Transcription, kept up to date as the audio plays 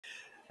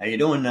How you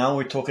doing now?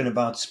 We're talking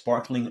about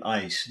sparkling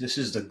ice. This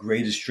is the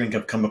greatest drink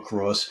I've come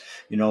across.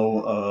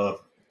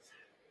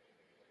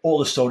 All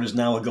the sodas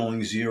now are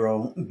going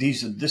zero.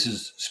 This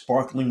is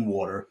sparkling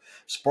water,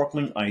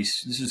 sparkling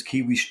ice. This is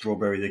Kiwi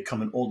Strawberry. They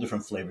come in all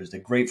different flavors. They're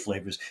great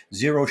flavors.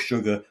 Zero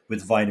sugar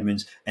with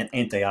vitamins and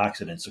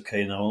antioxidants.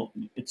 Okay, now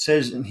it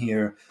says in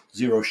here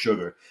zero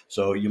sugar,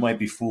 so you might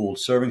be fooled.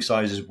 Serving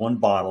size is one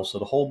bottle, so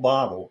the whole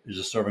bottle is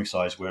a serving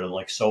size. Where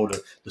like soda,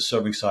 the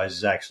serving size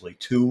is actually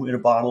two in a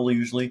bottle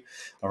usually.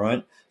 All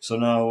right. So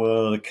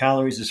now the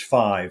calories is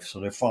five. So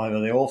they're five.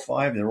 Are they all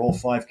five? They're all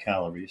 5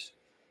 calories.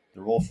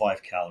 They're all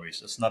 5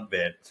 calories. That's not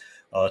bad.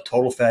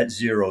 Total fat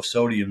zero,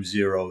 sodium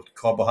zero,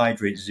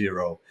 carbohydrate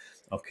zero.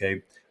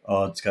 Okay.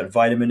 It's got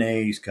vitamin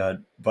A, it's got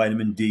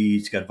vitamin D,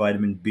 it's got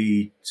vitamin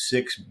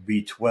B6,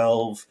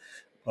 B12,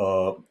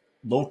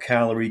 low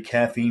calorie,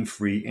 caffeine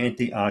free,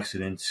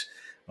 antioxidants,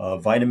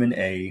 vitamin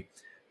A.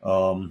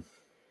 Um,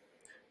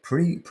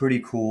 pretty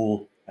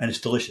cool, and it's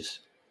delicious.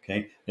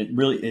 Okay, it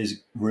really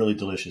is really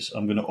delicious.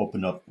 I'm gonna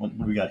open up. What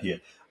do we got here?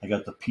 I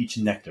got the peach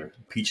nectar.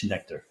 Peach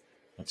nectar.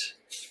 Let's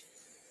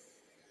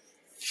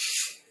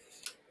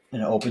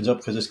and it opens up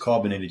because it's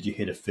carbonated. You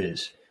hit a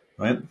fizz,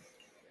 right?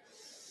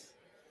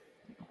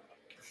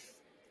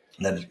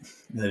 That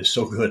is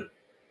so good.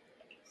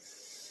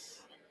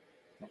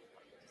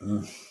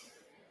 Mm.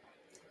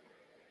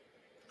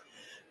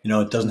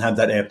 It doesn't have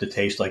that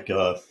aftertaste like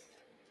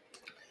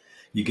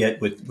you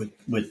get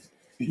with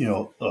you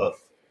know uh,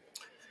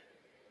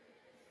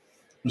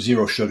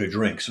 zero sugar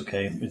drinks.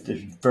 Okay, it's a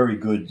very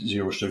good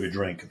zero sugar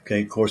drink.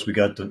 Okay, of course we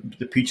got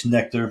the peach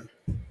nectar.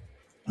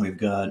 We've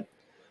got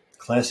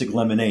classic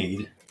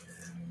lemonade,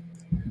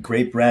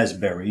 grape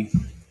raspberry,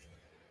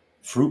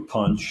 fruit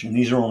punch, and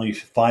these are only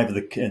five of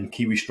the and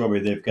kiwi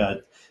strawberry. They've got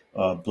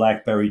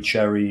blackberry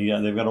cherry.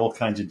 They've got all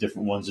kinds of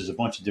different ones. There's a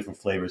bunch of different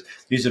flavors.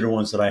 These are the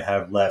ones that I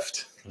have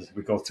left.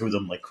 We go through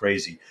them like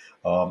crazy.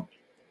 Um,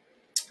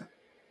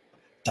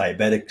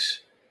 Diabetics,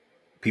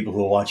 people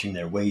who are watching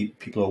their weight,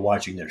 people who are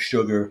watching their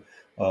sugar.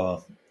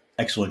 Uh,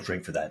 Excellent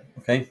drink for that.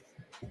 Okay.